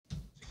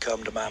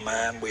come to my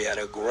mind. We had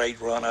a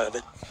great run of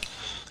it.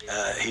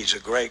 He's a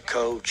great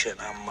coach, and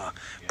I'm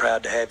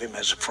proud to have him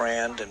as a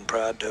friend and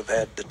proud to have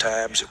had the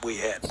times that we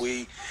had.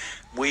 We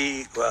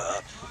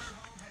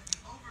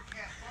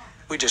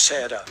just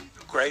had a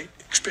great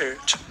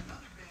experience.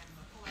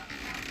 Can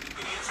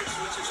you answer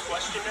Switzer's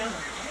question now?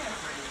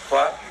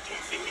 What? Do you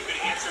think you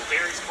could answer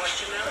Barry's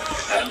question now?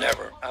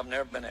 I've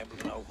never been able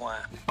to know why.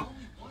 I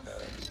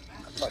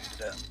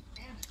fucked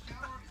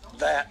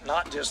that,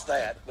 not just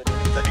that, but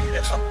anything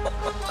else.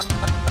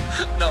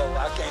 No,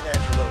 I can't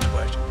answer those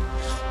questions.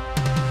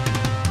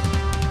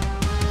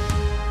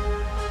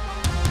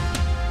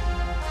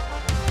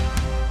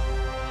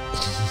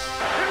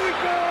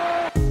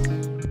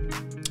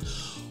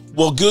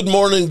 Well, good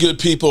morning, good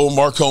people.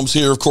 Mark Holmes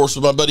here, of course,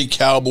 with my buddy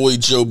Cowboy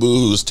Joe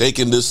Boo, who's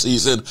taking this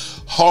season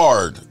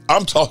hard.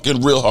 I'm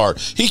talking real hard.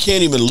 He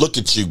can't even look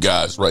at you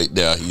guys right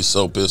now. He's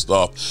so pissed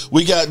off.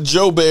 We got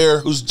Joe Bear,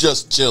 who's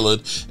just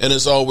chilling. And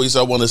as always,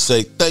 I want to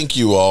say thank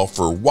you all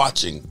for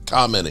watching,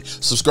 commenting,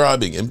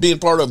 subscribing, and being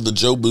part of the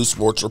Joe Boo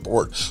Sports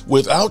Report.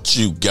 Without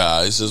you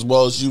guys, as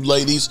well as you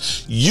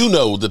ladies, you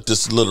know that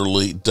this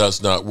literally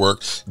does not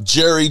work.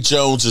 Jerry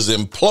Jones is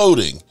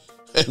imploding.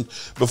 And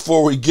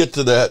before we get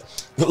to that,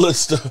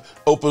 let's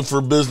open for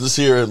business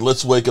here and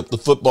let's wake up the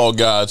football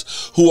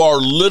gods who are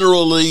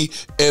literally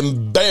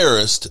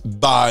embarrassed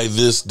by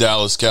this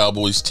Dallas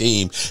Cowboys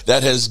team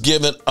that has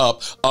given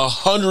up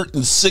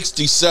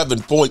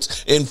 167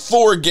 points in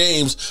 4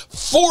 games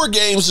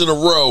in a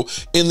row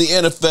in the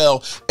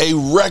NFL, a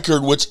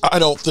record which I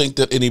don't think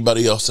that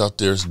anybody else out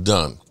there has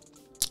done.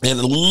 And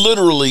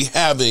literally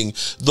having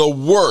the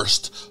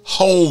worst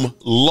home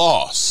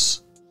loss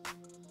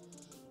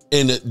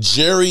in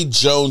Jerry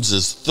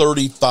Jones's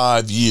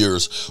 35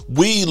 years.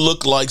 We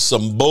look like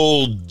some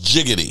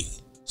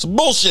some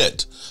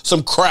bullshit,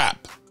 some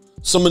crap,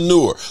 some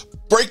manure.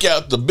 Break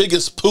out the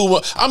biggest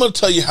puma. I'm going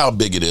to tell you how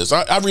big it is.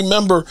 I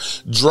remember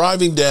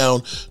driving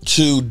down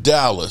to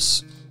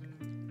Dallas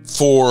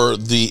for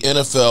the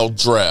NFL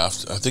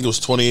draft. I think it was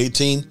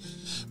 2018.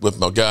 With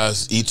my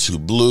guys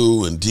E2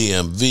 Blue and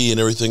DMV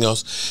and everything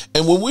else.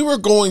 And when we were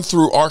going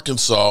through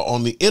Arkansas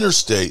on the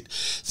interstate,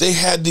 they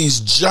had these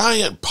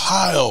giant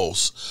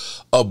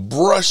piles of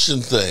brush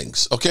and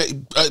things.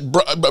 Okay,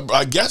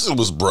 I guess it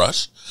was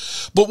brush.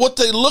 But what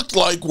they looked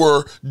like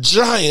were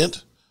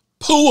giant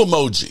poo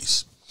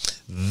emojis.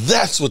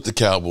 That's what the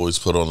Cowboys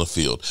put on the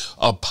field.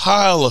 A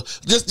pile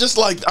of, just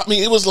like, I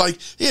mean, it was like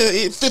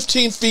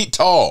 15 feet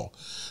tall.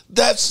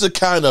 That's the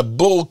kind of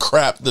bull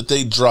crap that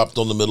they dropped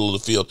on the middle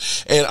of the field.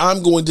 And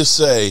I'm going to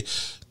say,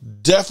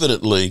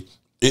 definitely,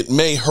 it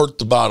may hurt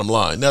the bottom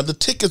line. Now, the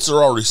tickets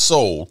are already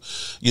sold,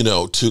 you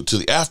know, to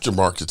the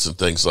aftermarkets and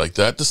things like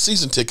that. The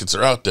season tickets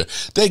are out there.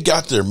 They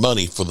got their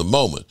money for the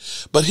moment.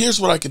 But here's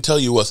what I can tell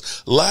you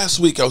was, last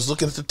week I was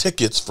looking at the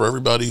tickets for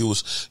everybody who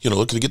was, you know,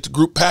 looking to get the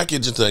group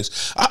package and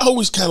things. I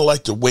always kind of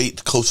like to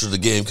wait closer to the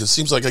game because it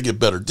seems like I get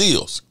better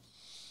deals.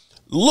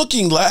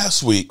 Looking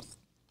last week,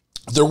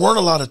 there weren't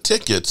a lot of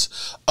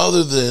tickets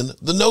other than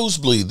the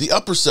nosebleed, the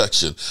upper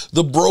section,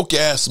 the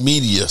broke-ass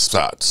media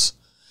spots.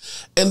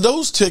 And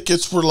those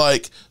tickets were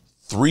like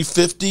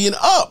 $350 and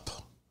up.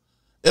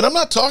 And I'm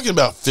not talking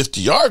about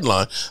 50-yard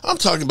line. I'm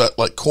talking about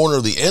like corner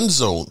of the end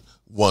zone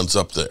ones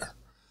up there.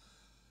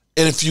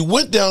 And if you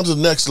went down to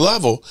the next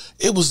level,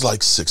 it was like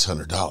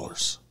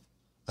 $600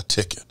 a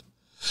ticket.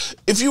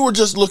 If you were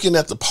just looking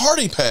at the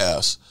party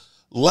pass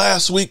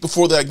last week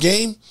before that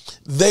game,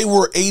 they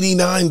were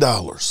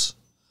 $89.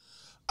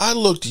 I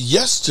looked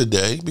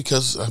yesterday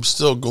because I'm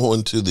still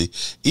going to the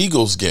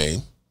Eagles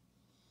game.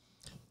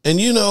 And,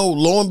 you know,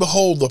 lo and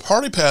behold, the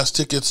party pass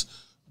tickets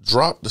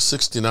dropped to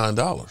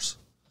 $69.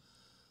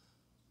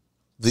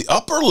 The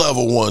upper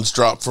level ones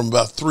dropped from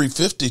about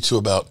 $350 to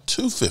about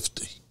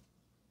 $250.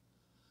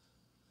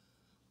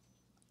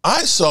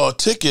 I saw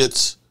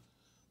tickets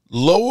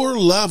lower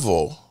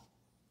level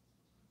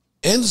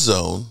end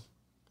zone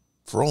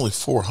for only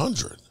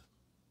 $400.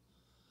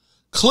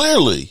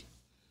 Clearly,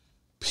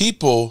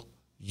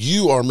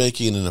 you are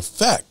making an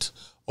effect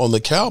on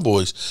the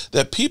Cowboys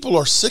that people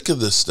are sick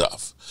of this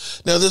stuff.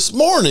 Now, this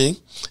morning,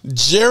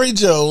 Jerry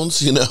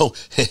Jones, you know,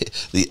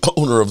 the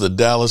owner of the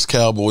Dallas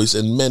Cowboys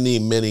and many,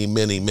 many,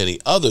 many, many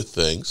other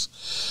things.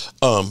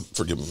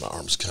 Forgive me, my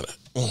arm's kind of,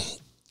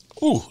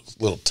 a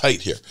little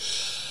tight here.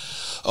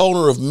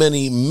 Owner of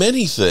many,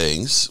 many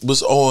things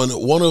was on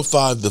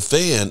 105 The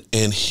Fan,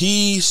 and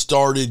he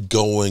started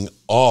going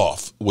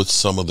off with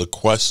some of the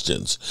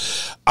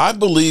questions. I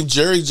believe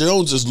Jerry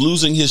Jones is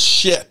losing his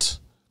shit.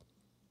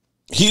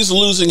 He's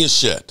losing his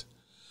shit.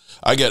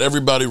 I got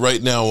everybody right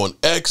now on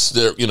X.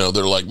 They're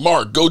like,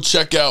 Mark, go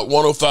check out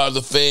 105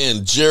 The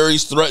Fan.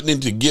 Jerry's threatening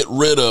to get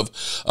rid of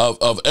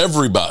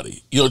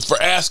everybody, you know, for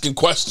asking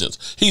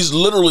questions. He's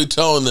literally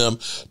telling them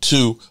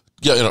to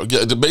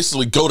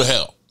basically go to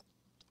hell.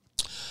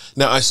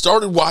 Now, I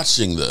started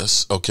watching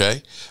this,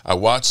 okay? I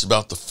watched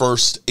about the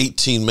first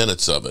 18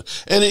 minutes of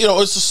it. And,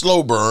 it's a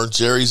slow burn.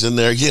 Jerry's in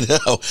there,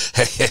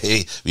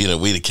 hey, we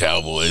the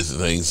Cowboys and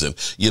things. And,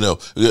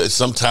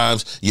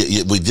 sometimes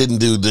we didn't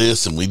do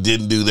this and we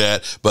didn't do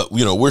that. But,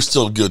 we're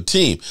still a good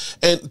team.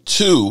 And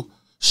two,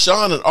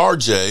 Sean and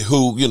RJ,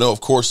 who,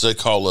 of course, they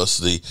call us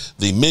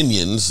the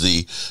minions,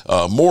 the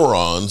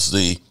morons,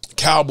 the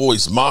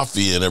Cowboys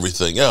mafia and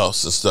everything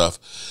else and stuff.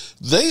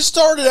 They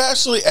started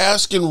actually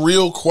asking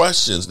real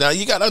questions. Now,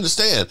 you got to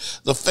understand,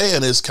 the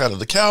fan is kind of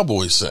the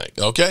Cowboys thing,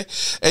 okay?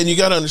 And you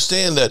got to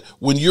understand that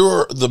when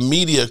you're the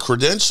media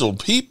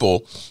credentialed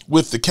people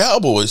with the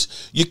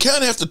Cowboys, you kind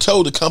of have to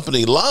toe the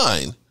company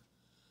line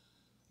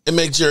and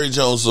make Jerry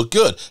Jones look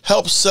good.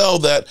 Help sell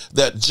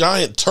that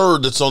giant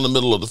turd that's on the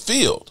middle of the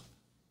field.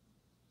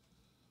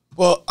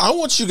 Well, I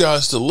want you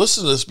guys to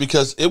listen to this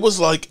because it was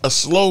like a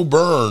slow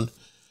burn.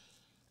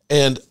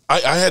 And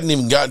I hadn't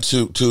even gotten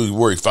to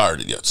where he fired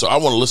it yet. So I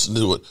want to listen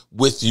to it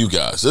with you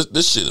guys.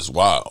 This shit is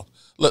wild.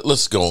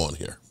 Let's go on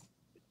here.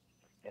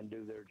 And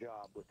do their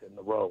job within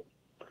the role.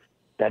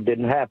 That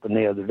didn't happen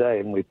the other day,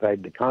 and we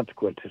paid the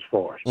consequences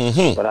for us.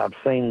 Mm-hmm. But I've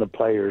seen the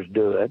players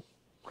do it.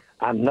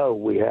 I know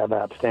we have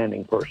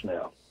outstanding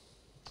personnel,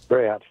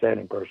 very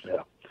outstanding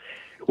personnel.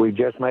 We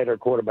just made our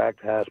quarterback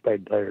the highest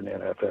paid player in the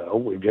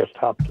NFL. We just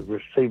topped the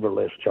receiver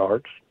list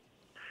charts.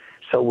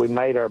 So we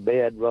made our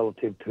bed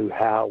relative to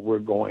how we're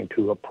going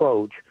to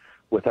approach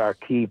with our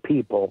key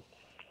people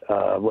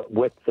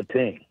with the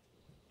team.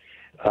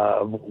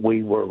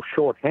 We were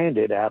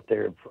shorthanded out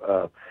there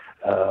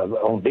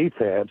on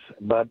defense,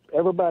 but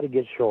everybody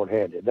gets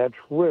shorthanded. That's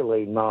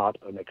really not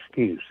an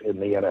excuse in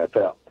the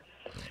NFL.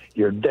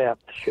 Your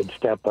depth should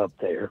step up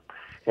there,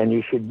 and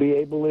you should be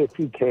able, if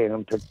you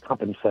can, to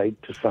compensate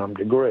to some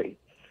degree.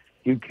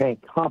 You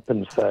can't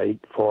compensate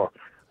for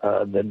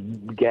the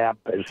gap,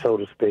 so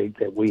to speak,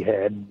 that we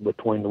had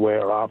between the way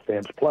our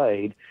offense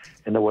played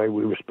and the way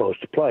we were supposed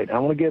to play. Now, I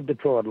want to give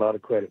Detroit a lot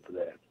of credit for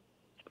that.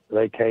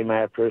 They came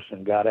after us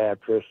and got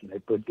after us, and they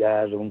put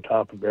guys on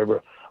top of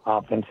every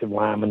offensive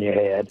lineman you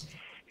had,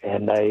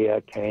 and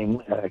they came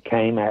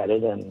at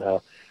it and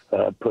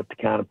put the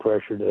kind of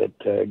pressure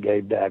that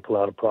gave Dak a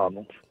lot of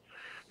problems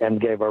and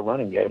gave our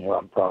running game a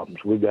lot of problems.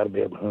 We've got to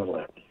be able to handle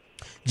that.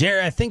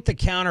 Jerry, I think the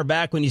counter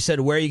back when you said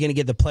where are you going to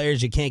get the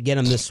players, you can't get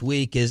them this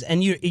week is,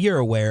 and you're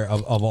aware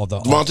of all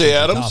the Monte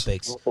Adams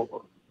topics.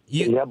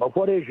 Yeah, but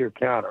what is your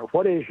counter?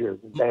 What is your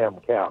damn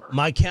counter?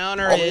 My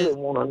counter I is.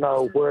 really want to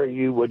know where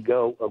you would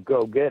go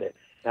get it.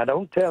 Now,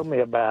 don't tell me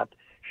about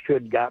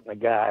should gotten a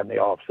guy in the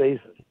off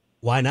season.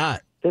 Why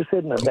not? This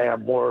isn't a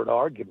damn word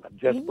argument.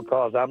 Just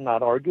because I'm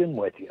not arguing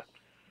with you,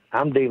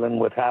 I'm dealing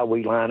with how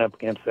we line up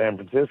against San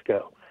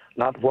Francisco,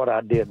 not what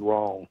I did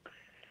wrong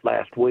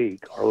last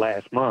week or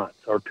last month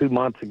or 2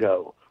 months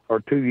ago or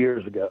 2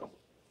 years ago.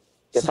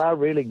 If I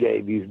really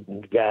gave you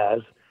guys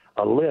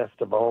a list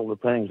of all the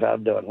things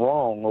I've done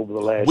wrong over the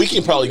last we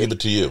can probably years, give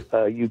it to you.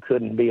 You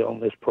couldn't be on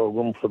this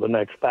program for the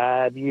next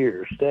 5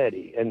 years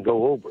steady and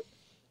go over it.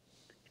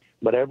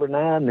 But every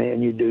now and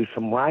then you do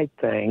some right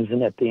things,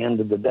 and at the end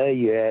of the day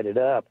you add it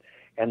up,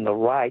 and the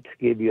rights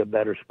give you a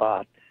better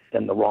spot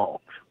than the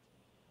wrongs.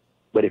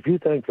 But if you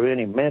think for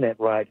any minute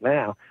right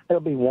now,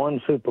 there'll be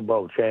one Super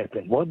Bowl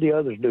champion. What do the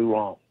others do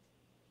wrong?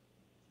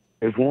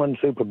 There's one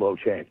Super Bowl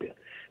champion.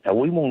 Now,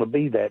 we want to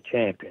be that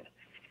champion.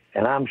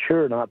 And I'm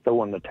sure not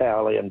throwing the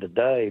towel in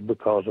today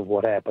because of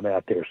what happened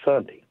out there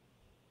Sunday.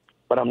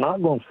 But I'm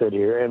not going to sit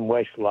here and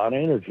waste a lot of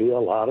energy, a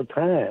lot of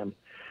time.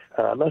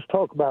 Let's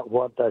talk about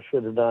what I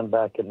should have done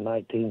back in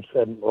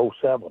 1907 or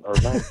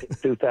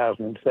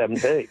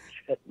 2017.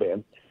 Shit,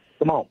 Ben.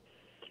 Come on.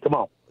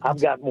 I've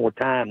got more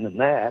time than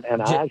that,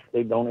 and I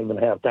actually don't even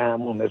have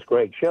time on this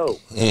great show.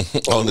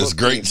 On this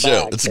great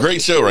show. It's a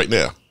great show right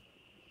now.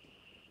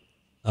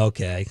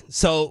 Okay.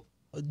 So,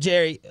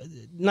 Jerry,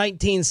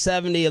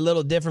 1970, a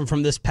little different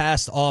from this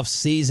past off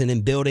season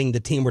in building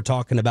the team we're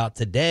talking about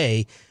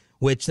today,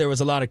 which there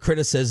was a lot of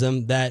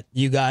criticism that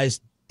you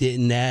guys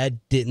didn't add,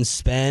 didn't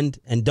spend,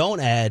 and don't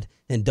add,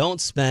 and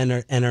don't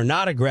spend, and are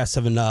not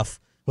aggressive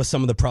enough with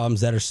some of the problems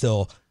that are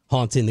still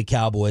haunting the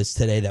Cowboys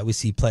today that we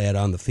see play out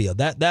on the field.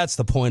 That's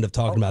the point of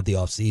talking about the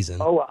offseason.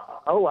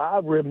 I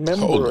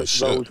remember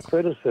those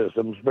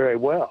criticisms very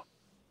well.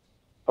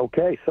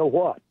 Okay, so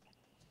what?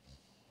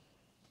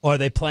 Are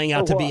they playing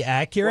out to be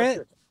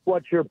accurate?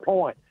 What's your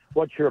point?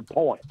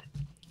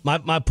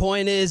 My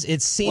point is,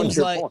 it seems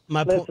like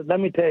Listen,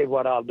 let me tell you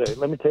what I'll do.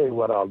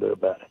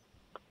 About it.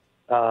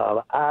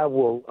 I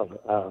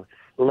will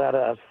let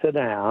us sit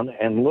down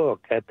and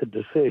look at the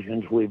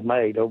decisions we've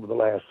made over the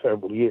last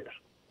several years.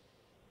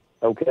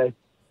 Okay?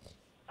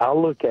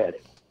 I'll look at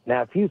it.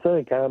 Now, if you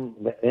think I'm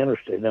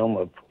interested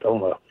on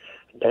a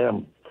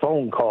damn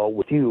phone call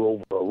with you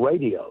over a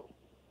radio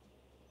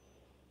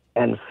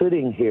and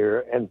sitting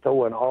here and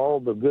throwing all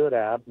the good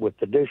out with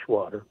the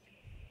dishwater,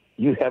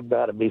 you have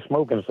got to be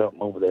smoking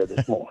something over there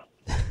this morning.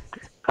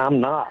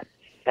 I'm not.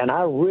 And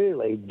I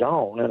really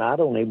don't, and I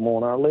don't even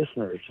want our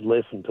listeners to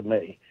listen to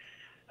me,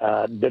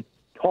 to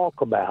talk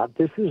about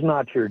this is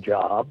not your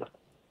job.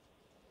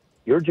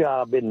 Your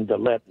job isn't to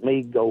let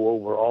me go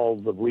over all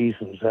the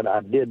reasons that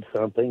I did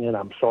something and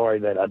I'm sorry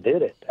that I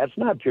did it. That's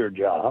not your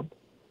job.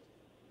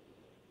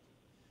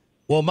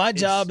 Well, my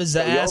job is to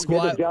So ask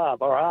y'all get why. a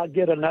job, or I'll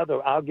get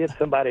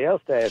somebody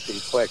else to ask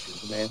these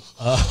questions, man.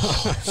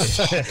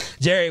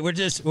 Jerry,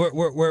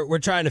 we're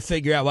trying to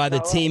figure out why the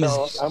team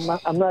is. I'm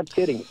not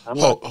kidding.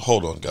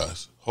 Hold on,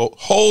 guys.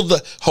 Hold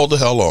the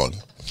hell on.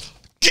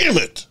 Damn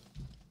it.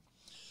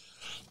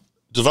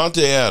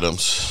 Davante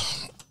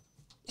Adams.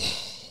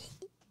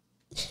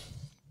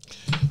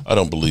 I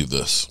don't believe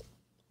this.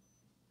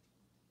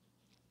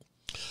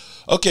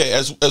 Okay,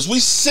 as we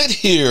sit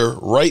here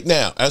right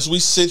now,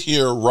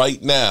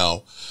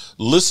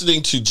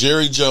 listening to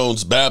Jerry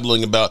Jones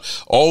babbling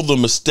about all the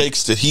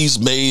mistakes that he's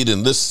made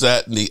and this,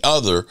 that, and the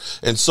other,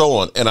 and so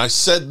on. And I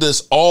said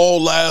this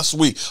all last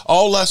week.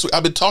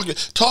 I've been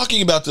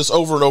talking about this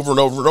over and over and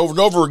over and over and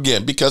over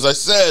again, because I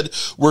said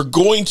we're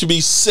going to be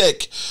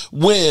sick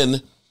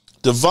when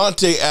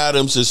Davante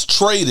Adams is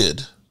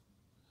traded,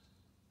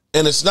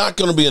 and it's not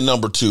going to be a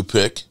number 2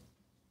 pick.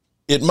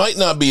 It might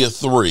not be a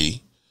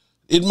 3.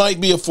 It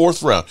might be a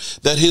 4th round,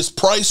 that his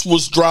price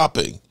was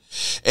dropping.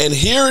 And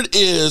here it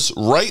is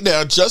right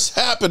now, just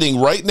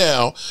happening right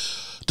now.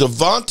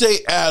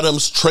 Davante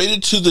Adams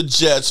traded to the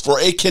Jets for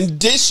a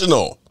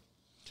conditional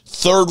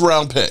 3rd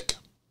round pick.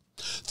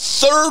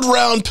 3rd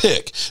round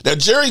pick. Now,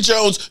 Jerry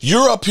Jones,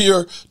 you're up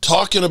here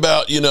talking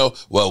about,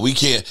 well, we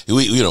can't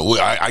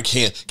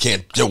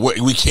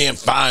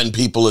find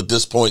people at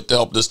this point to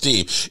help this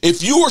team.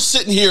 If you were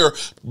sitting here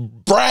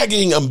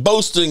bragging and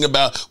boasting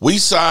about, we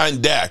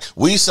signed Dak,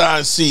 we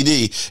signed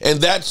CD,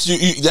 and that's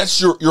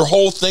your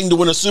whole thing to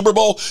win a Super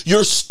Bowl,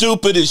 you're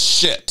stupid as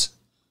shit.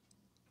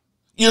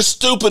 You're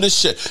stupid as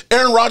shit.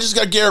 Aaron Rodgers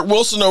got Garrett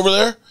Wilson over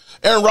there.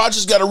 Aaron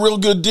Rodgers got a real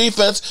good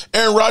defense.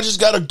 Aaron Rodgers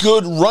got a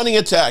good running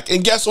attack.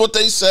 And guess what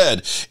they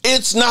said?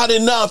 It's not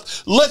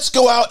enough. Let's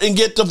go out and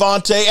get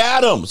Davante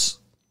Adams.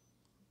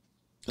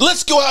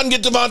 Let's go out and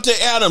get Davante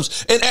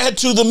Adams and add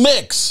to the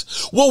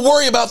mix. We'll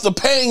worry about the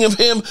paying of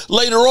him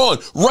later on.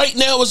 Right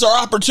now is our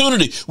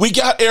opportunity. We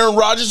got Aaron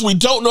Rodgers. We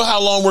don't know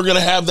how long we're going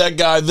to have that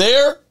guy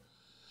there.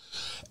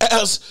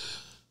 As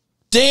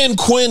Dan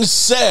Quinn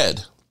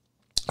said,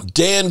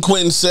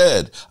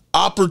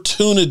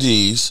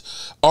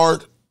 opportunities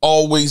aren't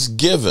always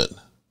given.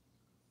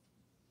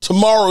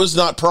 Tomorrow is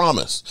not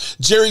promised.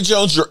 Jerry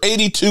Jones, you're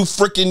 82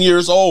 freaking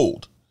years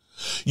old.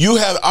 You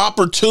have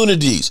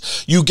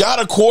opportunities. You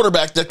got a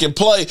quarterback that can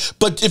play,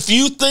 but if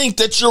you think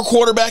that your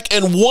quarterback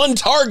and one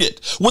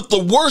target with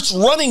the worst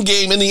running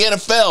game in the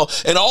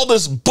NFL and all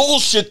this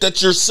bullshit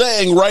that you're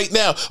saying right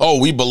now, oh,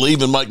 we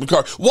believe in Mike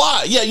McCarthy.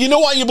 Why? Yeah, you know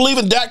why you believe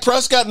in Dak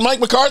Prescott and Mike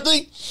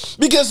McCarthy?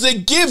 Because they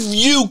give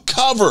you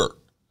cover.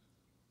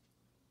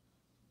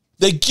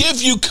 They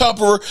give you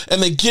cover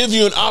and they give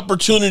you an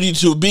opportunity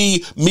to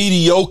be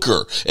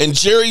mediocre. And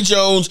Jerry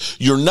Jones,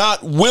 you're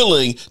not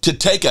willing to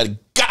take a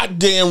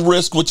goddamn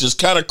risk, which is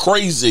kind of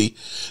crazy,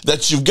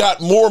 that you've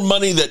got more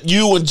money that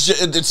you and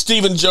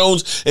Stephen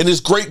Jones and his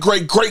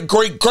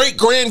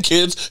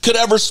great-great-great-great-great-grandkids could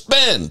ever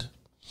spend.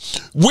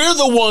 We're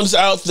the ones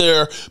out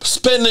there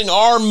spending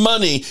our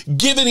money,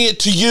 giving it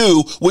to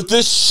you with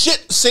this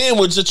shit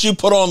sandwich that you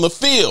put on the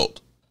field.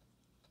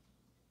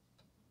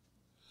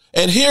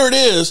 And here it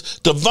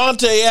is,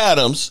 Davante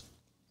Adams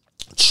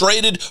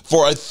traded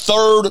for a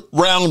 3rd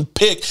round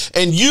pick,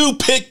 and you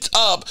picked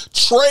up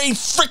Trey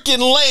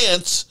freaking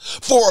Lance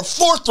for a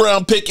 4th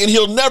round pick, and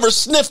he'll never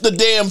sniff the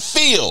damn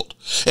field.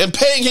 And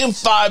paying him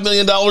 $5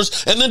 million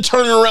and then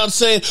turning around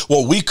saying,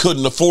 well, we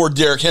couldn't afford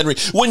Derrick Henry,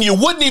 when you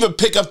wouldn't even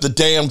pick up the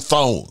damn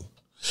phone.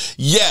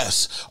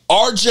 Yes,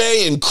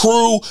 RJ and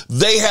crew,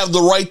 they have the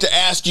right to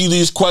ask you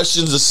these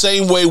questions the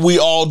same way we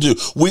all do.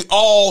 We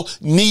all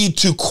need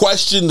to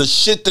question the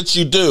shit that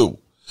you do.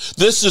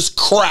 This is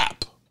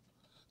crap.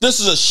 This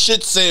is a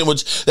shit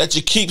sandwich that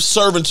you keep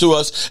serving to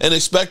us and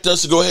expect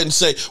us to go ahead and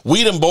say,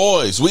 we them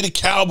boys, we the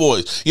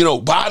Cowboys,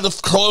 buy the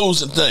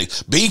clothes and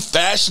things, be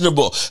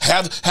fashionable,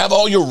 have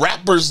all your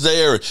rappers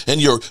there and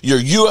your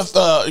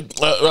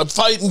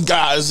fighting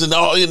guys and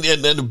all and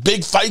the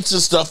big fights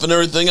and stuff and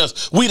everything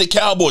else. We the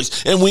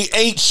Cowboys, and we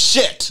ain't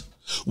shit.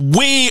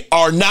 We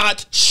are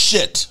not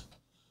shit.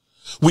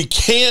 We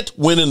can't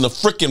win in the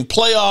freaking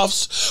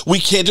playoffs. We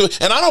can't do it.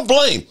 And I don't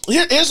blame.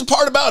 Here's the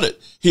part about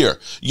it. Here,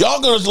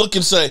 y'all going to look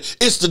and say,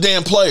 it's the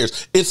damn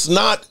players. It's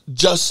not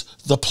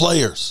just the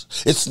players.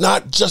 It's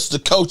not just the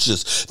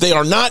coaches. They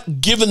are not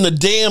given the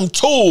damn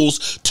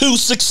tools to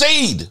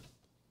succeed.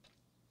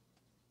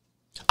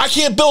 I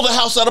can't build a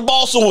house out of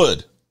balsa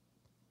wood,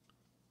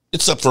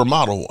 except for a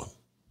model one.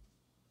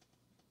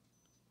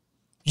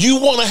 You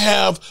want to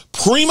have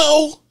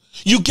primo?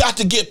 You got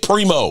to get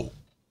primo.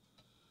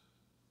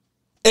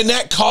 And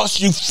that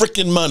costs you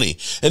freaking money.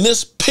 And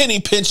this penny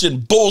pinching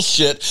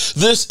bullshit,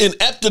 this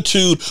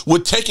ineptitude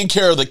with taking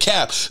care of the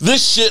cap,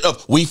 this shit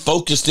of we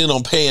focused in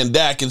on paying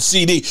Dak and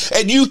CD,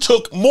 and you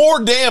took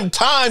more damn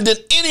time than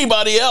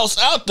anybody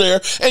else out there,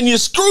 and you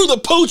screw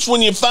the pooch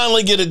when you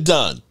finally get it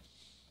done.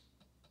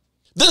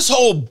 This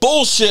whole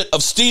bullshit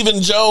of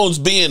Stephen Jones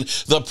being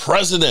the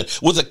president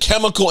with a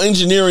chemical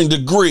engineering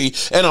degree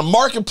and a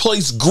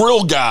marketplace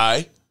grill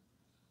guy,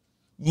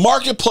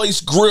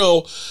 marketplace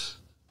grill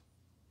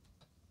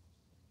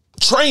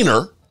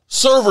trainer,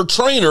 server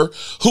trainer,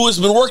 who has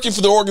been working for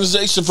the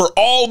organization for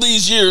all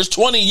these years,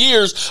 20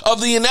 years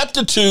of the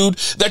ineptitude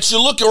that you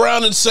look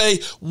around and say,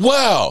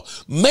 wow,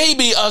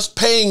 maybe us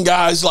paying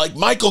guys like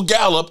Michael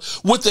Gallup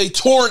with a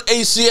torn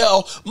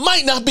ACL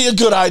might not be a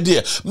good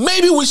idea.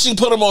 Maybe we should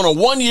put him on a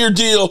 1-year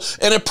deal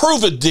and a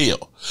prove-it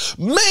deal.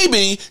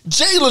 Maybe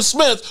Jalen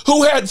Smith,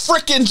 who had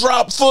frickin'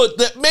 drop foot,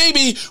 that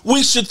maybe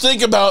we should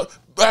think about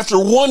after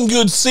one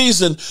good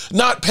season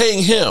not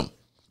paying him.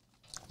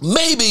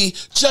 Maybe,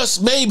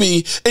 just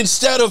maybe,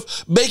 instead of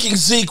making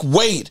Zeke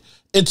wait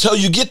until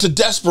you get to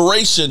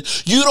desperation,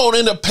 you don't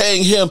end up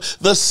paying him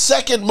the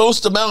second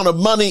most amount of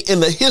money in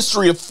the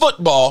history of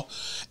football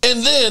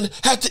and then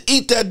have to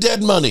eat that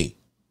dead money.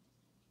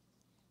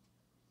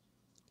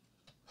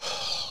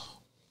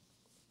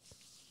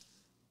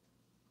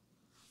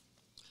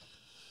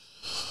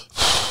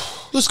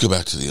 Let's go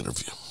back to the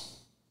interview.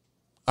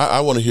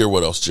 I want to hear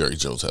what else Jerry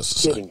Jones has to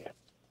say.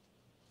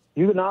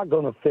 You're not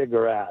going to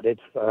figure out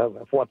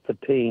what the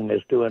team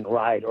is doing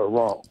right or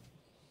wrong.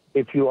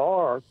 If you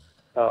are,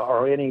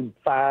 or any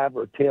 5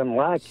 or 10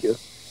 like you,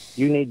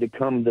 you need to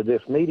come to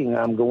this meeting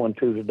I'm going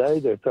to today.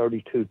 There are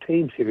 32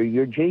 teams here.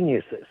 You're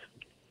geniuses.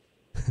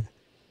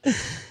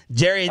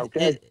 Jerry,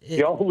 okay?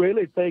 Y'all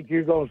really think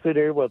you're going to sit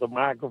here with a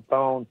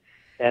microphone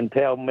and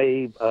tell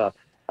me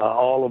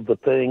all of the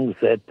things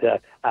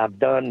that I've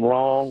done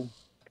wrong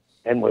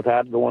and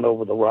without going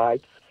over the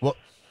rights? Well,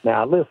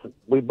 now, listen,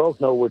 we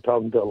both know we're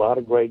talking to a lot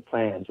of great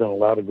fans and a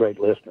lot of great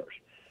listeners.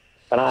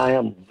 And I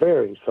am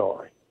very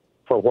sorry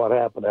for what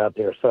happened out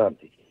there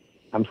Sunday.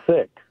 I'm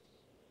sick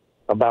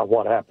about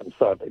what happened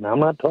Sunday. Now, I'm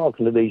not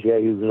talking to these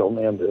yahoos on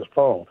the end of this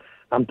phone.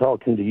 I'm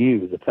talking to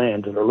you, the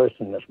fans that are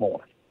listening this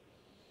morning.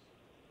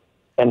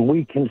 And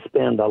we can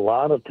spend a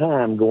lot of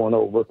time going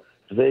over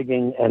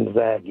zigging and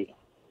zagging.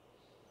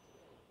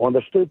 One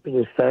of the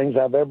stupidest things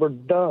I've ever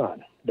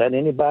done that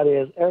anybody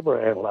has ever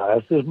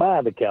analyzed is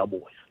buy the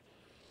Cowboys.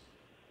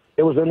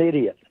 It was an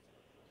idiot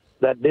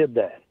that did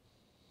that.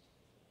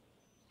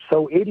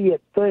 So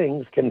idiot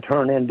things can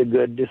turn into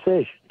good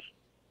decisions.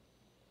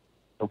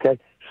 Okay?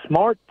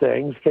 Smart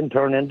things can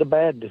turn into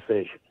bad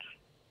decisions.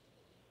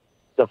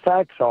 The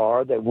facts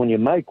are that when you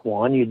make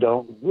one, you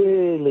don't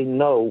really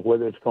know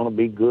whether it's going to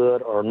be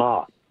good or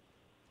not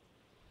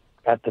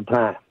at the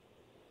time.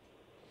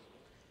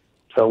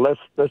 So let's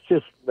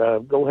just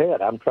go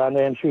ahead. I'm trying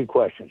to answer your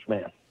questions,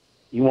 man.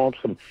 You want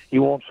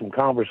some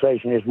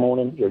conversation this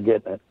morning? You're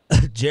getting it.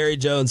 Jerry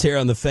Jones here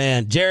on The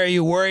Fan. Jerry, are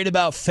you worried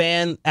about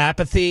fan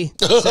apathy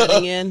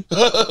setting in?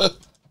 Well,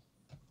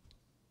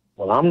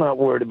 I'm not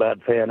worried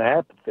about fan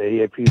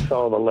apathy. If you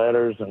saw the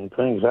letters and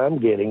things I'm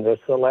getting, that's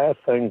the last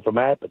thing from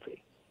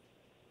apathy.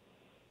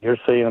 You're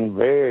seeing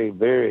very,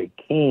 very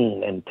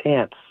keen,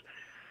 intense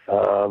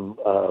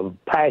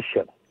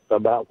passion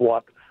about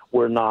what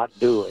we're not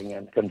doing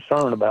and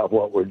concern about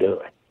what we're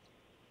doing.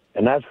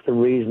 And that's the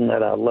reason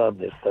that I love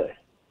this thing,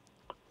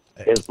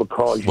 is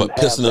because you have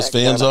pissing us that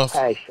fans kind of off?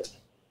 passion.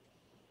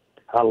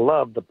 I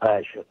love the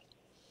passion.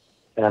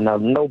 And I know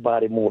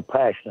nobody more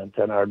passionate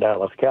than our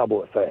Dallas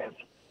Cowboy fans.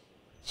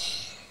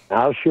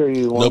 I'll assure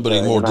you one Nobody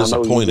thing, more and I know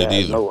you disappointed guys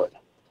either. know it.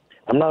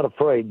 I'm not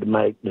afraid to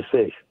make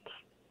decisions.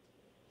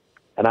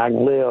 And I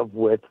can live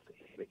with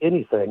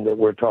anything that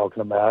we're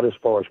talking about as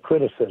far as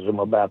criticism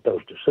about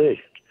those decisions.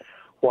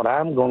 What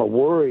I'm going to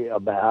worry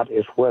about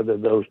is whether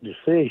those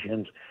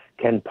decisions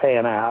can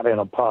pan out in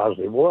a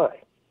positive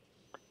way.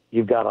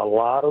 You've got a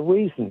lot of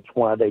reasons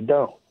why they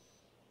don't.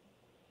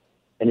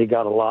 And you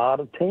got a lot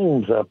of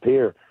teams up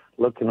here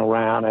looking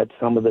around at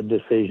some of the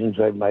decisions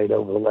they've made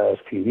over the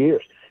last few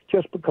years.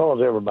 Just because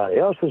everybody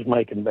else is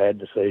making bad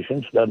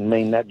decisions doesn't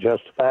mean that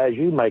justifies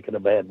you making a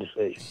bad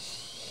decision.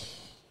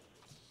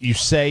 You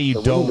say you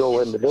So don't.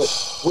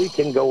 We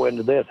can go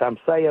into this. I'm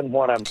saying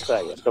what I'm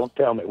saying. Don't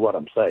tell me what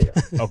I'm saying.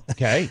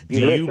 Okay.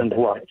 You listen to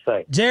what I'm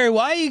saying. Jerry,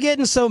 why are you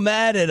getting so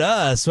mad at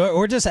us?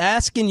 We're just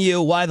asking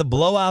you why the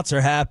blowouts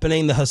are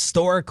happening, the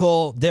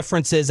historical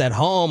differences at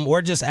home.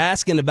 We're just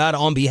asking about it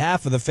on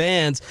behalf of the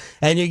fans,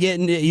 and you're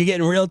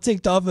getting real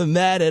ticked off and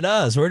mad at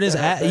us. We're just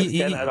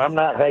I'm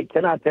not. Hey,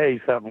 can I tell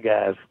you something,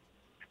 guys?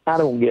 I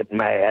don't get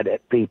mad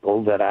at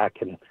people that I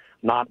can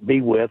not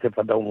be with if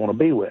I don't want to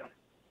be with.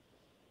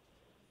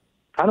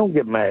 I don't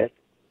get mad.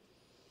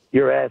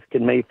 You're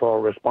asking me for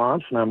a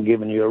response, and I'm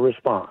giving you a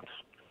response.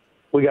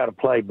 We got to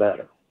play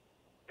better,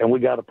 and we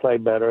got to play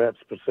better at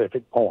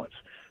specific points.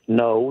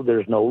 No,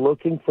 there's no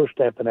looking for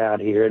stepping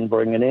out here and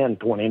bringing in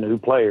 20 new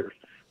players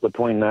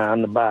between now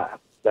and the bye.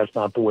 That's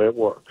not the way it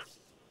works.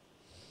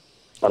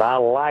 But I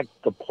like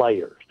the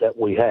players that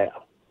we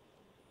have.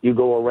 You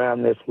go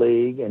around this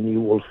league, and you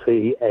will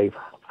see a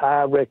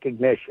high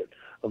recognition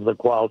of the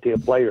quality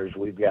of players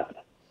we've got.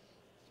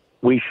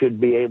 We should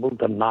be able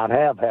to not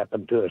have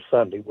happened to us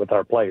Sunday with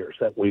our players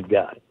that we've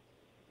got.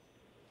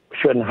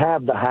 Shouldn't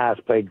have the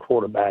highest paid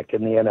quarterback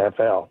in the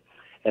NFL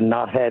and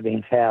not have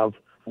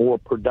more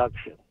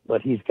production,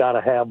 but he's got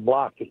to have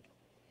blocking.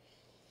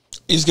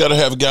 He's got to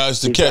have guys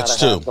to He's catch, got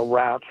to have too. the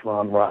routes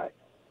run right.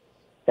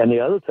 And the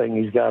other thing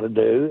he's got to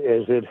do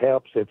is it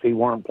helps if he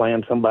weren't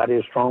playing somebody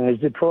as strong as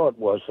Detroit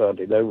was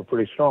Sunday. They were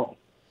pretty strong.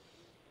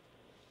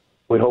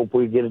 We hope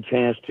we get a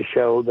chance to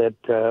show that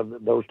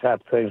those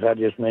type of things I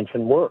just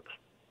mentioned works.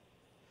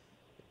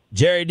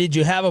 Jerry, did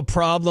you have a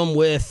problem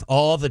with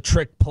all the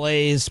trick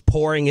plays,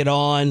 pouring it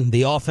on,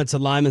 the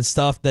offensive lineman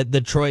stuff that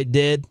Detroit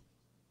did?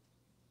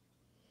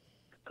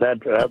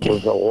 That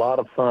was a lot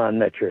of fun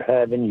that you're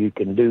having. You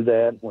can do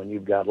that when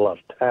you've got a lot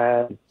of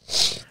time.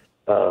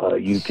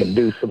 You can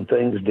do some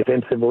things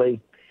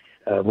defensively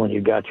when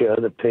you got your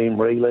other team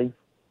reeling.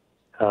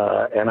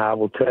 And I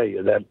will tell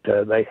you that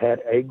they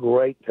had a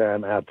great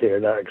time out there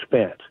at our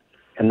expense,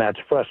 and that's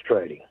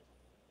frustrating.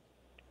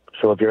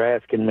 So if you're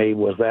asking me,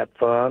 was that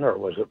fun or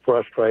was it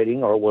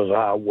frustrating or was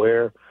I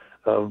aware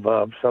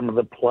of some of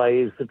the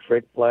plays, the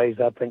trick plays?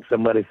 I think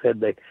somebody said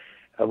they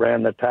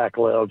ran the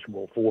tackle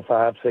eligible 4,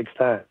 5, 6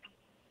 times.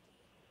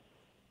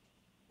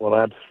 Well,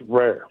 that's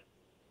rare.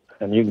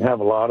 And you can have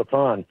a lot of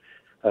fun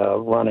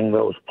running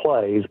those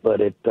plays, but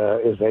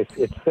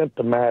it's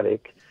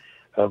symptomatic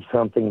of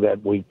something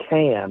that we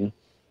can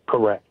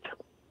correct.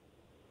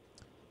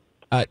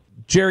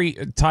 Jerry,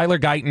 Tyler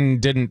Guyton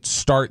didn't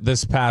start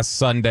this past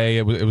Sunday.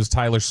 It was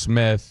Tyler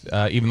Smith,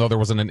 even though there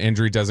wasn't an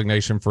injury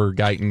designation for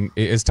Guyton.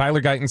 Is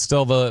Tyler Guyton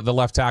still the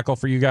left tackle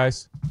for you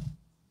guys?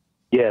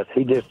 Yes,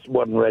 he just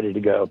wasn't ready to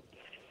go.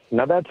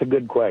 Now, that's a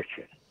good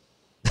question.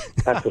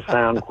 That's a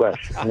sound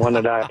question, one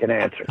that I can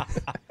answer.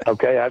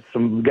 Okay, that's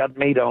got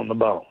meat on the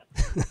bone.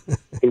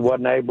 He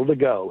wasn't able to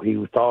go.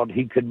 He thought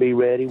he could be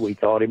ready. We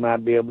thought he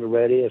might be able to be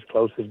ready as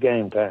close as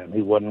game time.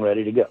 He wasn't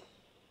ready to go.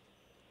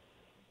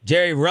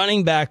 Jerry,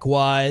 running back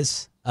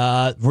wise,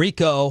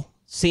 Rico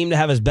seemed to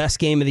have his best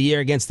game of the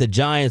year against the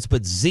Giants,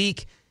 but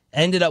Zeke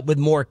ended up with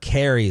more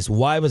carries.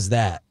 Why was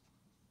that?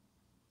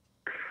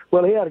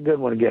 Well, he had a good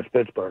one against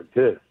Pittsburgh,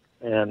 too.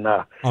 And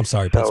I'm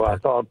sorry, so Pittsburgh. I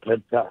thought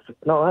that,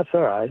 no, that's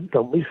all right.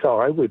 Don't be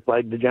sorry. We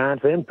played the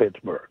Giants in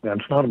Pittsburgh.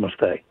 That's not a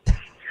mistake.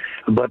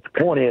 But the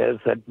point is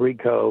that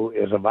Rico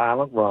is a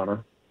violent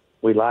runner.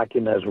 We like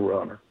him as a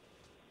runner.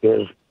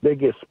 His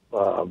biggest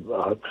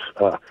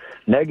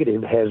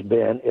negative has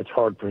been it's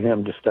hard for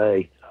him to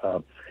stay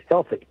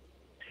healthy.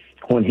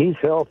 When he's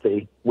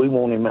healthy, we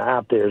want him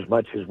out there as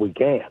much as we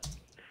can.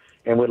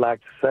 And we'd like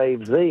to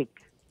save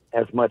Zeke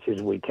as much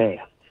as we can.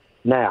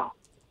 Now,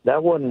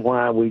 that wasn't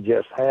why we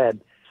just had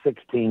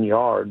 16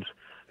 yards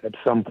at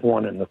some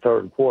point in the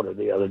third quarter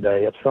the other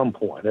day, at some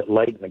point,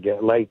 late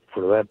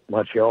for that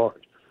much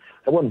yards.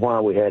 That wasn't why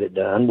we had it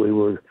done. We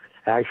were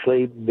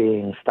actually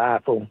being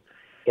stifled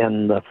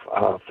in the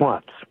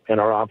fronts in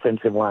our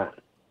offensive line.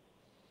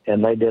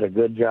 And they did a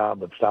good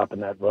job of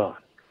stopping that run.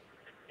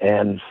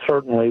 And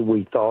certainly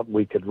we thought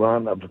we could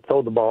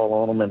throw the ball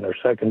on them in their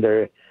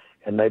secondary,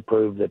 and they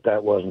proved that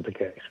that wasn't the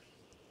case.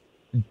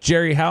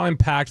 Jerry, how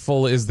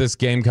impactful is this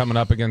game coming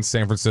up against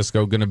San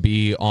Francisco going to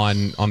be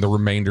on the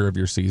remainder of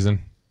your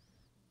season?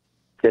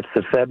 It's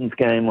the 7th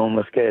game on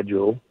the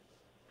schedule.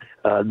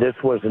 This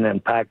was an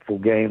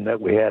impactful game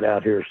that we had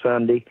out here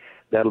Sunday.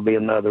 That'll be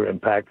another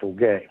impactful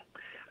game.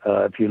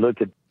 If you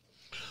look at...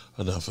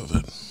 Enough of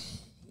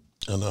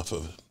it. Enough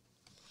of it.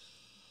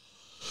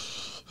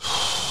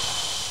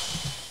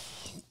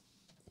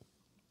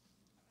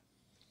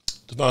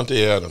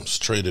 Devontae Adams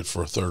traded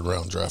for a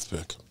third-round draft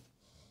pick.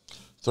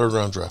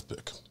 Third-round draft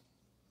pick.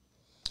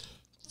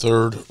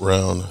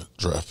 Third-round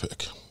draft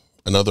pick.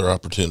 Another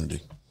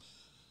opportunity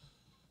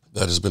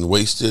that has been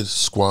wasted,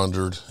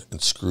 squandered,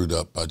 and screwed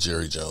up by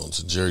Jerry Jones.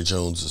 And Jerry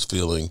Jones is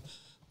feeling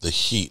the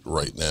heat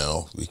right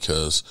now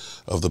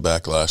because of the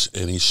backlash,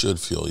 and he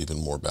should feel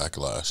even more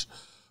backlash.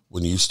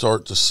 When you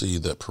start to see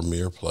that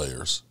premier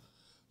players,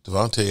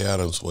 Devontae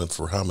Adams went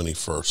for how many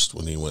first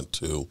when he went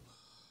to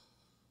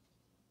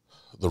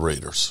the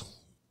Raiders?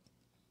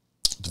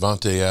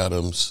 Devontae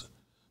Adams,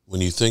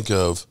 when you think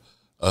of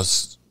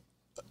us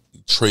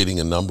trading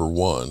a number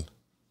 1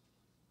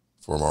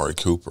 for Amari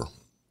Cooper,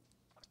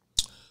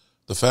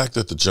 the fact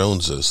that the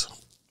Joneses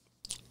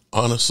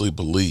honestly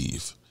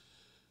believe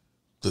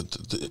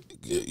that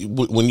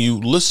when you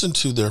listen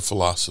to their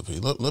philosophy,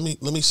 let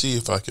me see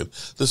if I could.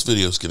 This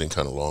video is getting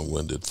kind of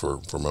long-winded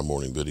for my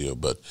morning video,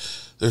 but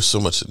there's so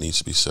much that needs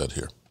to be said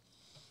here.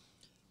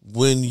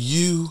 When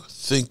you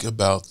think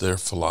about their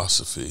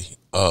philosophy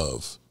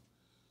of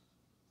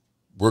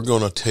we're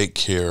going to take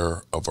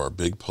care of our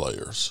big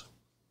players,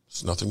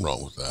 there's nothing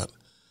wrong with that.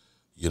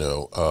 You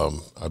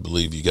know, I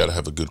believe you got to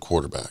have a good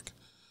quarterback.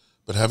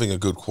 But having a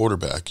good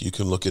quarterback, you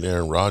can look at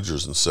Aaron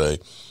Rodgers and say,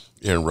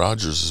 Aaron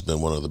Rodgers has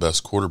been one of the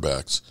best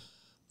quarterbacks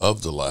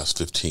of the last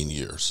 15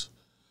 years.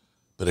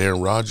 But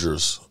Aaron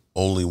Rodgers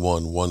only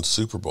won 1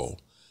 Super Bowl.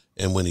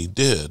 And when he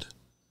did,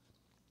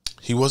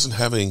 he wasn't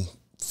having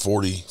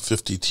 40,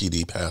 50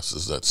 TD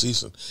passes that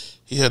season.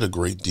 He had a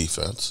great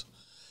defense,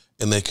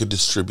 and they could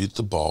distribute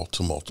the ball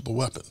to multiple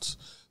weapons.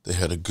 They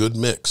had a good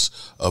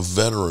mix of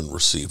veteran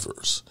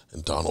receivers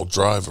and Donald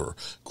Driver,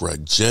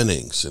 Greg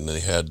Jennings, and they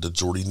had the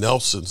Jordy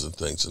Nelsons and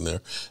things in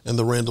there, and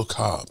the Randall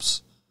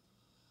Cobbs.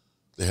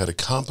 They had a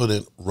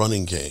competent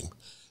running game.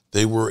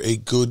 They were a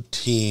good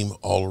team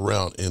all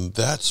around, and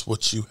that's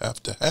what you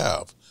have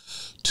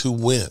to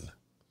win.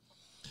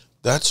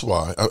 That's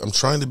why, I'm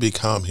trying to be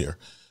calm here,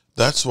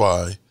 that's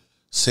why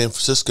San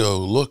Francisco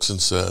looks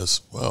and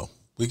says, well,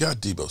 we got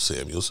Deebo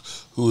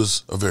Samuels, who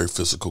is a very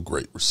physical,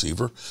 great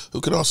receiver,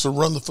 who can also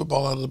run the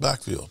football out of the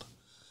backfield.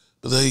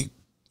 But they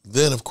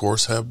then, of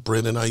course, have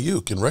Brandon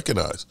Ayuk and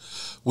recognize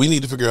we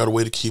need to figure out a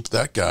way to keep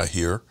that guy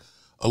here,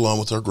 along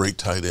with our great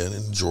tight end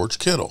and George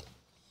Kittle.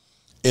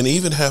 And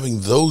even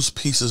having those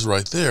pieces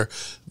right there,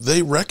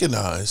 they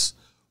recognize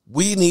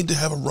we need to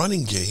have a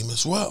running game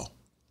as well.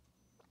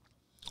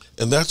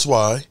 And that's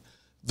why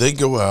they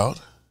go out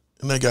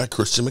and they got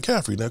Christian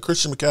McCaffrey. Now,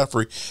 Christian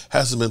McCaffrey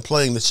hasn't been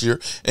playing this year,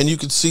 and you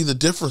can see the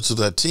difference of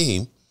that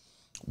team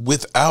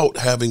without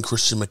having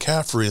Christian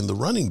McCaffrey in the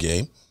running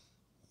game.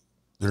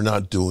 They're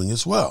not doing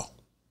as well.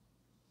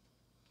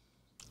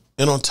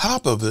 And on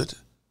top of it,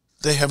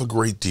 they have a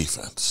great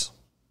defense.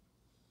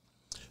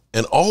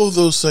 And all of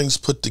those things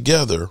put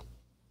together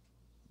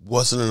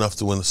wasn't enough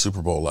to win the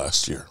Super Bowl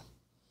last year.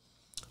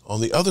 On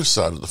the other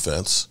side of the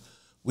fence,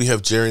 we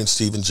have Jerry and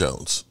Stephen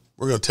Jones.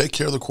 We're going to take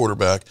care of the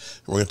quarterback,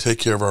 and we're going to take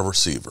care of our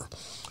receiver.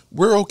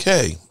 We're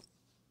okay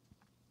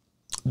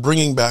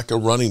bringing back a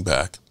running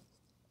back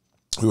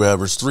who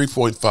averaged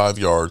 3.5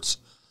 yards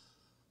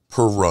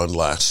per run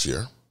last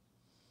year.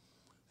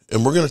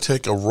 And we're going to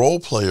take a role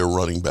player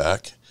running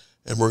back,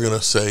 and we're going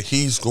to say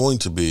he's going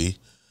to be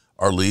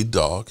our lead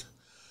dog.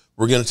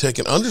 We're going to take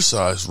an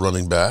undersized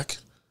running back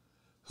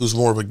who's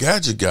more of a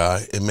gadget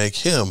guy and make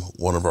him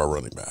one of our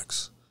running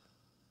backs.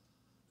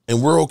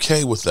 And we're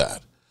okay with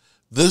that.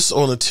 This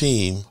on a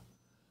team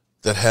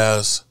that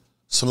has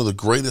some of the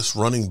greatest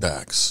running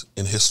backs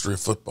in history of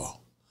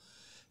football.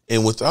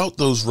 And without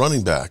those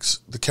running backs,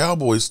 the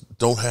Cowboys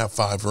don't have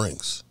 5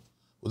 rings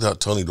without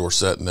Tony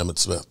Dorsett and Emmitt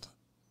Smith.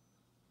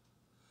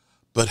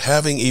 But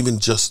having even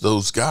just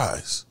those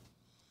guys,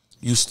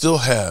 you still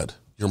had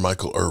your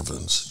Michael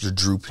Irvins, your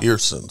Drew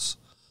Pearsons,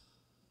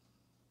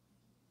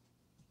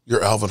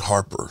 your Alvin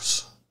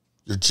Harpers,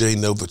 your Jay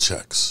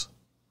Novaceks,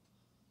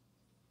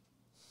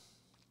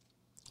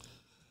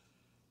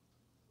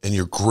 and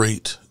your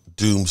great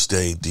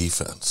doomsday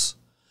defense.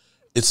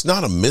 It's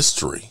not a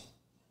mystery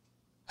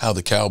how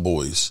the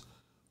Cowboys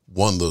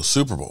won those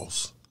Super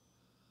Bowls.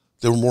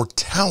 They were more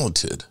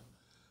talented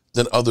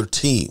than other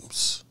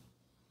teams.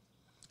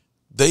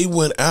 They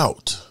went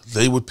out.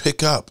 They would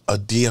pick up a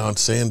Deion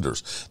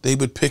Sanders. They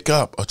would pick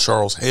up a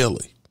Charles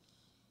Haley.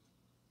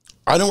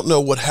 I don't know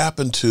what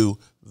happened to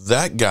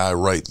that guy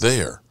right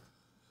there,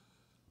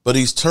 but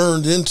he's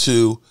turned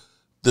into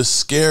this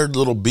scared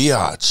little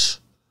biatch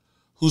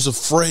who's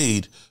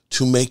afraid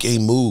to make a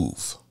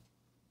move.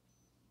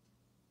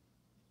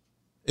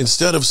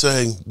 Instead of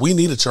saying, we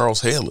need a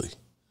Charles Haley,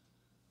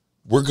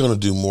 we're going to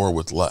do more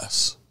with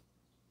less.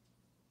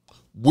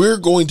 We're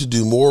going to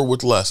do more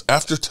with less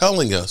after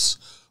telling us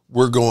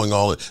we're going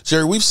all in.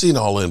 Jerry, we've seen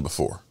all in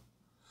before.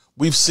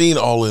 We've seen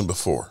all in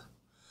before.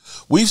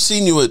 We've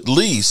seen you at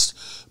least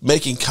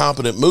making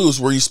competent moves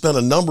where you spent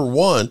a number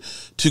 1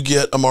 to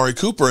get Amari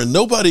Cooper, and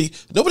nobody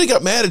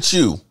got mad at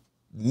you.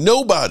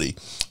 Nobody.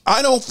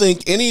 I don't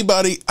think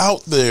anybody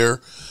out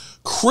there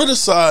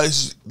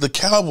criticized the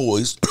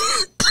Cowboys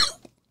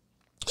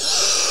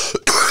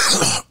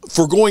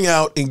for going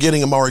out and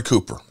getting Amari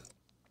Cooper.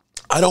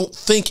 I don't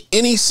think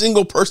any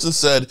single person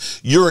said,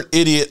 you're an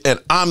idiot and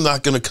I'm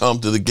not going to come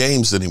to the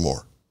games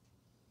anymore.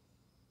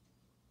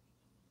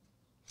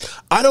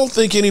 I don't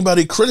think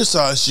anybody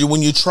criticized you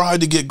when you tried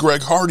to get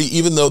Greg Hardy,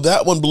 even though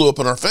that one blew up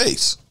in our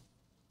face.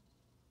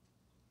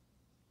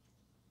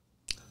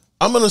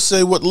 I'm going to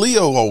say what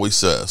Leo always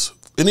says,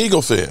 an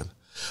Eagle fan.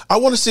 I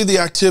want to see the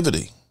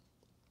activity.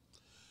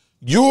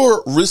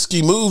 Your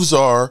risky moves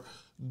are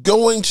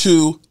going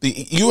to the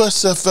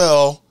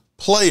USFL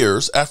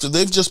players after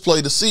they've just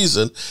played a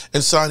season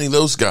and signing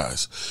those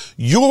guys.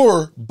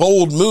 Your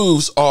bold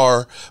moves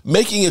are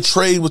making a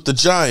trade with the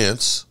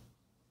Giants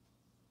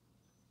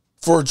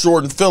for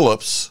Jordan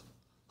Phillips,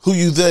 who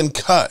you then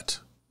cut.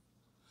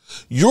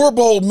 Your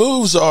bold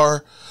moves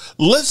are,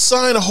 let's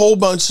sign a whole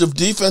bunch of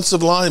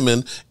defensive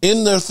linemen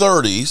in their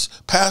 30s,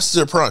 past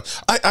their prime.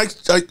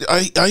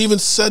 I even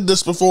said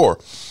this before.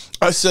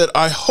 I said,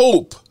 I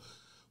hope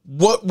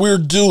what we're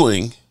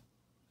doing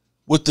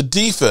with the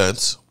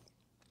defense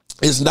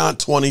is not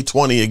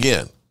 2020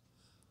 again,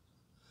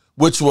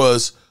 which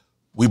was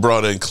we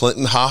brought in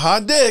Clinton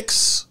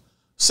Dix,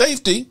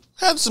 safety,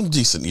 had some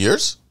decent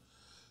years,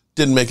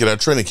 didn't make it out of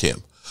training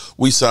camp.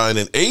 We signed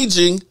an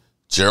aging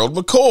Gerald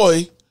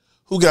McCoy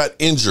who got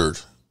injured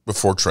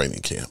before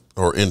training camp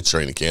or in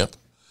training camp.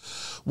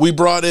 We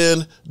brought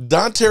in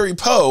Dontari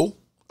Poe,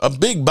 a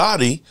big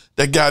body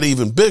that got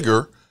even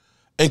bigger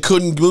and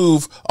couldn't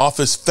move off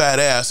his fat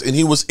ass, and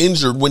he was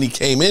injured when he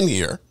came in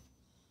here.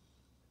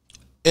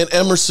 And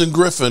Emerson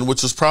Griffin,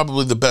 which was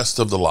probably the best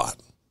of the lot.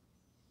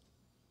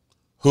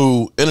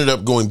 who ended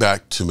up going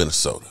back to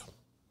Minnesota.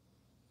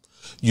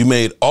 You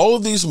made all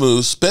of these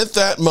moves, spent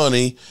that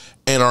money,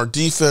 and our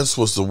defense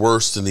was the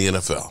worst in the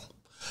NFL.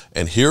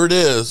 And here it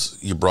is.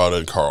 You brought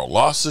in Carl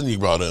Lawson. You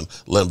brought in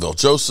Linval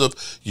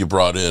Joseph. You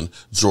brought in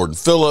Jordan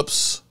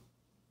Phillips.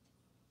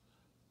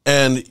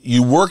 And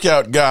you work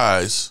out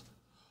guys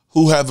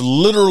who have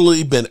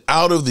literally been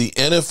out of the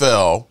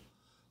NFL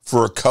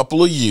for a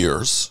couple of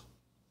years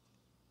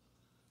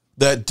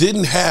that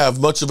didn't have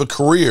much of a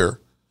career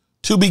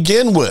to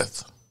begin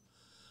with.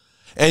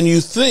 And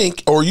you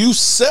think, or you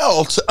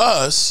sell to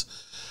us,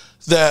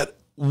 that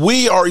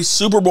we are a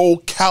Super Bowl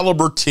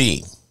caliber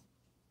team.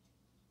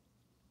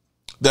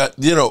 That,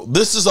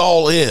 this is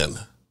all in.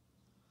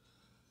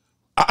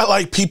 I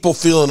like people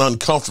feeling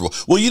uncomfortable.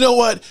 Well, you know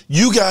what?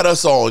 You got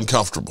us all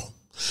uncomfortable.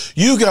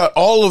 You got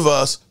all of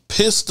us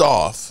pissed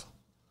off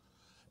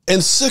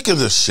and sick of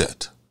this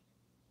shit.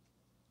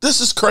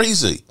 This is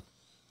crazy.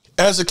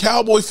 As a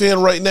Cowboy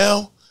fan right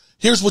now,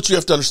 here's what you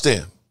have to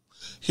understand.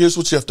 Here's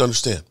what you have to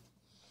understand.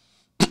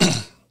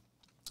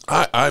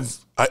 I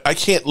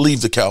can't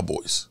leave the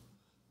Cowboys.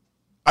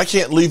 I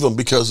can't leave them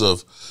because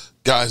of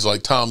guys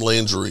like Tom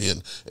Landry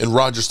and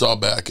Roger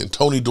Staubach and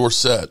Tony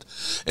Dorsett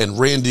and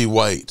Randy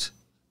White,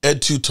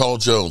 Ed Too Tall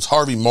Jones,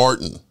 Harvey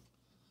Martin,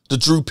 the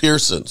Drew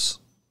Pearsons,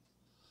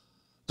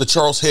 the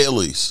Charles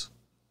Haleys,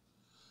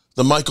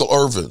 the Michael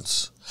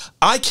Irvins.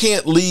 I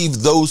can't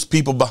leave those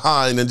people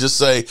behind and just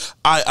say,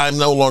 I'm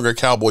no longer a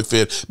Cowboy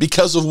fan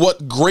because of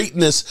what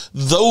greatness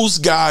those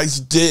guys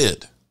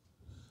did.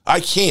 I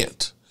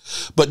can't.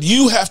 But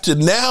you have to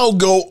now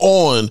go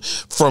on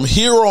from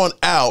here on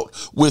out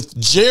with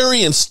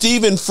Jerry and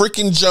Stephen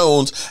freaking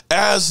Jones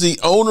as the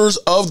owners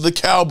of the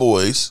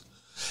Cowboys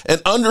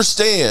and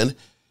understand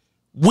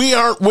we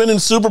aren't winning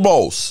Super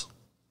Bowls.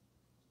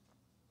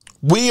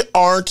 We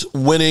aren't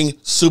winning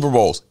Super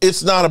Bowls.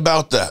 It's not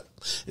about that.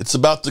 It's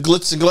about the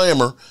glitz and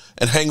glamour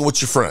and hanging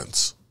with your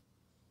friends.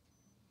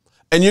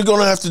 And you're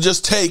going to have to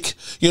just take,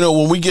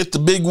 when we get the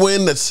big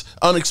win that's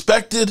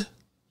unexpected,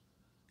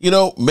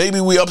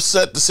 maybe we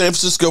upset the San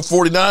Francisco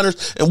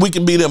 49ers and we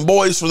can be them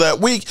boys for that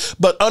week.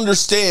 But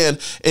understand,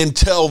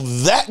 until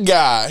that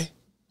guy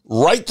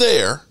right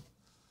there,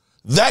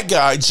 that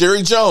guy,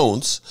 Jerry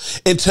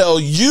Jones, until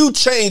you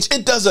change,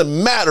 it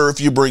doesn't matter if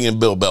you bring in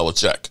Bill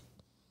Belichick.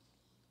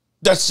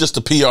 That's just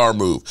a PR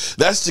move.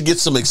 That's to get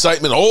some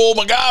excitement. Oh,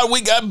 my God,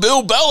 we got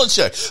Bill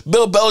Belichick.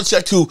 Bill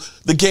Belichick, who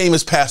the game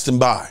has passed him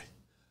by,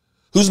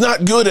 who's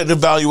not good at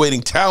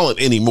evaluating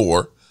talent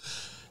anymore.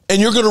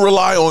 And you're going to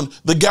rely on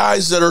the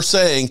guys that are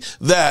saying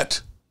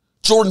that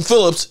Jordan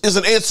Phillips is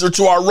an answer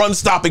to our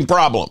run-stopping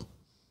problem.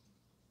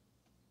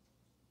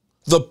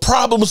 The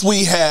problems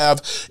we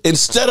have,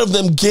 instead of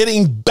them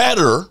getting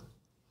better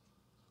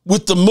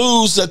with the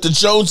moves that the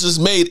Joneses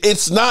made,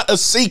 it's not a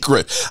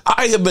secret.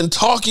 I have been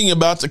talking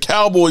about the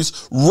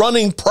Cowboys'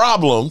 running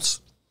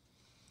problems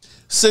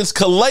since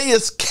Calais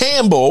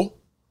Campbell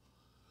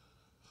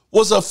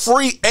was a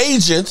free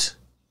agent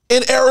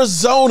in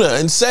Arizona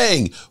and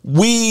saying,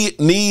 we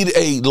need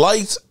a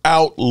lights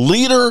out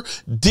leader,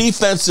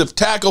 defensive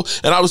tackle.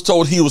 And I was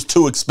told he was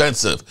too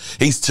expensive.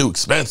 He's too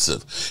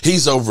expensive.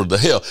 He's over the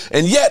hill.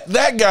 And yet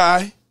that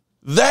guy,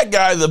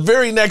 the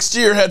very next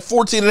year had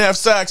 14 and a half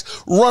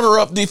sacks,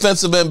 runner-up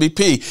defensive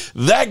MVP.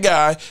 That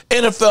guy,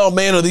 NFL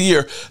Man of the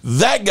Year.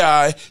 That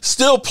guy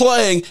still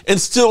playing and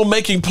still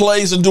making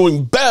plays and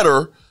doing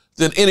better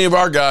than any of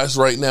our guys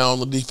right now on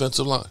the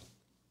defensive line.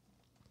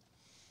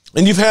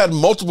 And you've had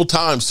multiple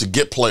times to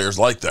get players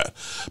like that.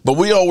 But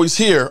we always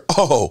hear,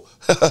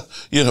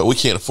 we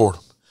can't afford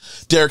them.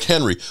 Derrick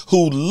Henry,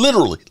 who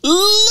literally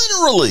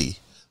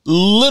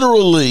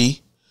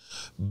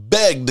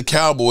begged the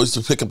Cowboys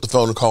to pick up the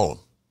phone and call him,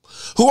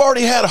 who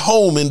already had a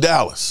home in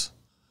Dallas,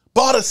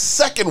 bought a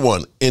second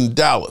one in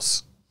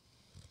Dallas.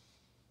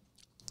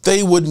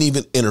 They wouldn't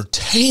even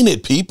entertain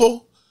it,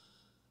 people.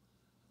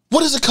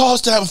 What does it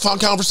cost to have a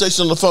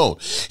conversation on the phone?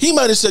 He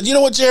might have said, you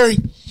know what, Jerry?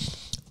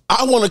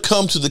 I want to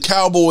come to the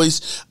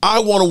Cowboys. I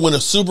want to win a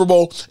Super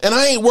Bowl, and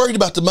I ain't worried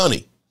about the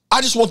money.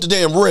 I just want the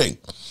damn ring.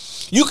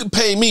 You can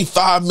pay me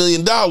 $5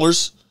 million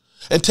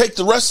and take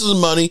the rest of the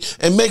money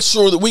and make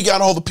sure that we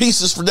got all the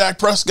pieces for Dak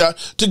Prescott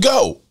to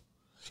go.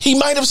 He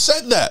might have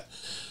said that,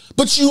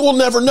 but you will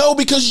never know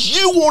because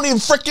you won't even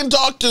freaking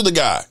talk to the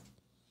guy.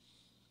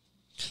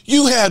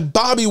 You had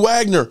Bobby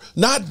Wagner,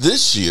 not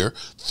this year,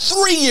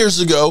 3 years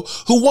ago,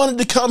 who wanted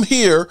to come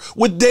here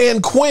with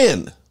Dan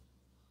Quinn.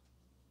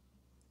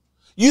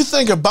 You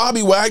think if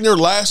Bobby Wagner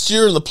last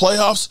year in the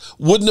playoffs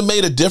wouldn't have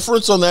made a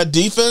difference on that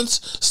defense,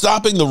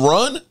 stopping the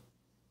run?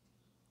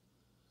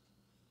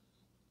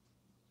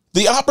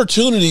 The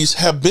opportunities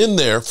have been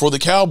there for the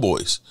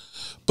Cowboys,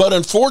 but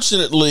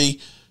unfortunately,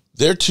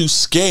 they're too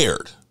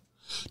scared,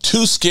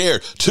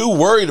 too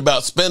worried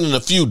about spending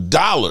a few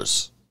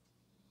dollars.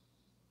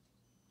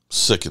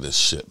 Sick of this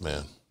shit,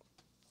 man.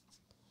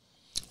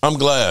 I'm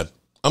glad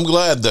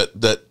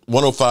that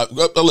 105,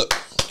 look,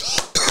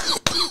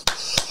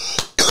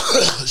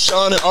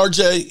 Sean and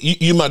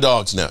RJ, you my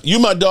dogs now. You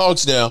my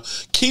dogs now.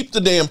 Keep the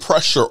damn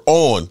pressure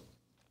on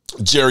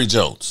Jerry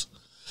Jones.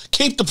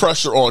 Keep the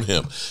pressure on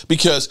him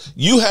because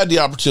you had the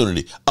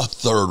opportunity, a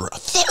third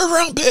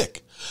round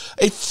pick,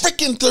 a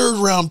freaking third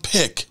round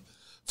pick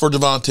for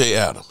Devontae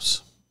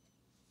Adams.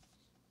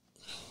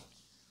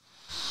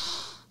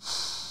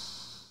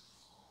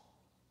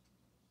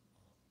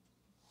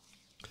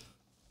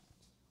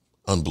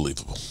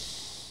 Unbelievable.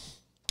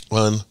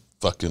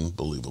 Unfucking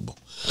believable.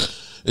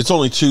 It's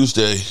only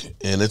Tuesday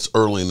and it's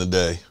early in the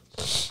day.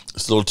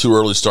 It's a little too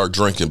early to start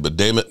drinking, but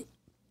damn it,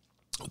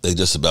 they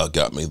just about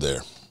got me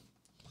there.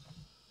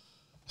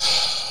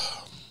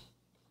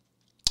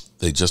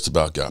 They just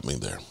about got me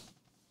there.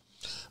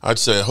 I'd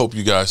say I hope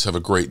you guys have a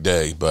great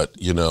day, but,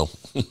 you know,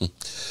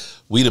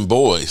 we them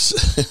boys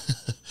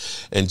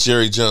and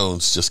Jerry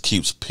Jones just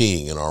keeps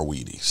peeing in our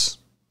Wheaties.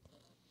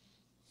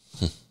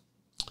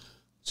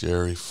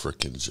 Jerry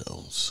frickin'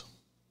 Jones.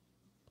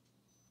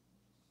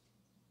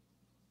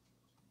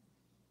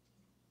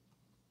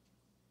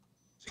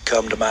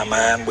 Come to my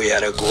mind, we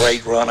had a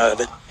great run of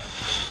it.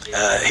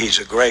 He's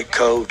a great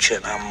coach,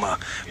 and I'm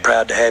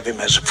proud to have him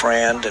as a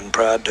friend and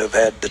proud to have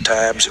had the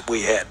times that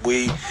we had.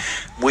 We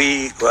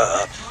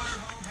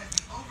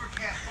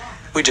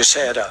just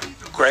had a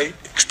great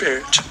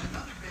experience.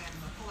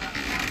 Can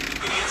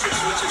you answer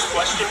Switch's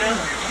question now?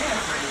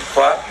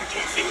 What? Do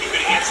you think you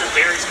could answer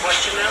Barry's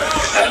question now?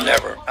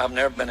 I've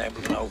never been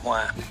able to know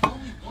why.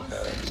 I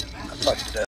fucked it up.